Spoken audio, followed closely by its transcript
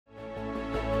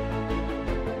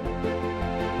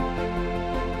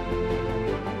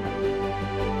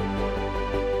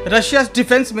Russia's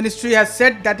defense ministry has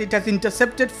said that it has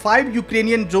intercepted 5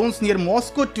 Ukrainian drones near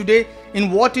Moscow today in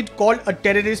what it called a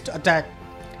terrorist attack.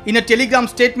 In a telegram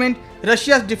statement,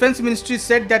 Russia's defense ministry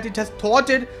said that it has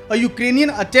thwarted a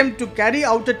Ukrainian attempt to carry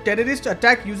out a terrorist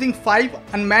attack using 5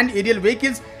 unmanned aerial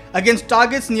vehicles against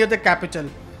targets near the capital.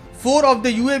 4 of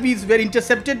the UAVs were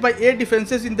intercepted by air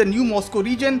defenses in the new Moscow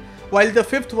region, while the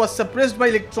 5th was suppressed by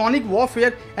electronic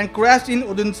warfare and crashed in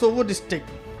Odentsovo district.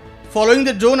 Following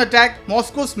the drone attack,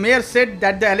 Moscow's mayor said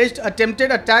that the alleged attempted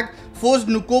attack forced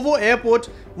Vnukovo airport,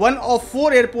 one of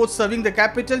 4 airports serving the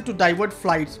capital, to divert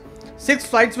flights. 6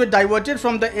 flights were diverted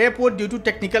from the airport due to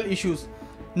technical issues.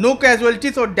 No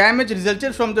casualties or damage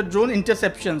resulted from the drone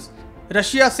interceptions.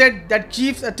 Russia said that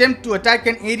Kyiv's attempt to attack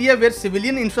an area where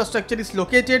civilian infrastructure is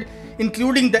located,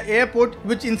 including the airport,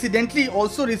 which incidentally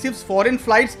also receives foreign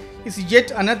flights, is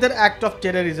yet another act of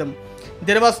terrorism.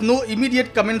 There was no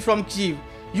immediate comment from Kyiv.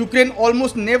 Ukraine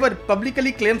almost never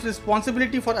publicly claims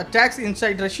responsibility for attacks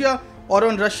inside Russia or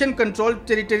on Russian-controlled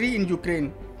territory in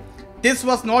Ukraine. This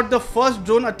was not the first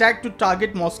drone attack to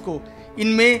target Moscow.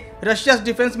 In May, Russia's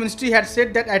defense ministry had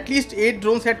said that at least 8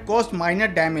 drones had caused minor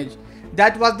damage.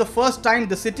 That was the first time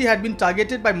the city had been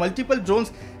targeted by multiple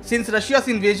drones since Russia's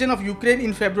invasion of Ukraine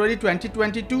in February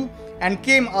 2022, and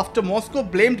came after Moscow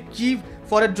blamed Kyiv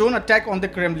for a drone attack on the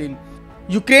Kremlin.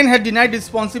 Ukraine had denied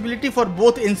responsibility for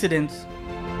both incidents.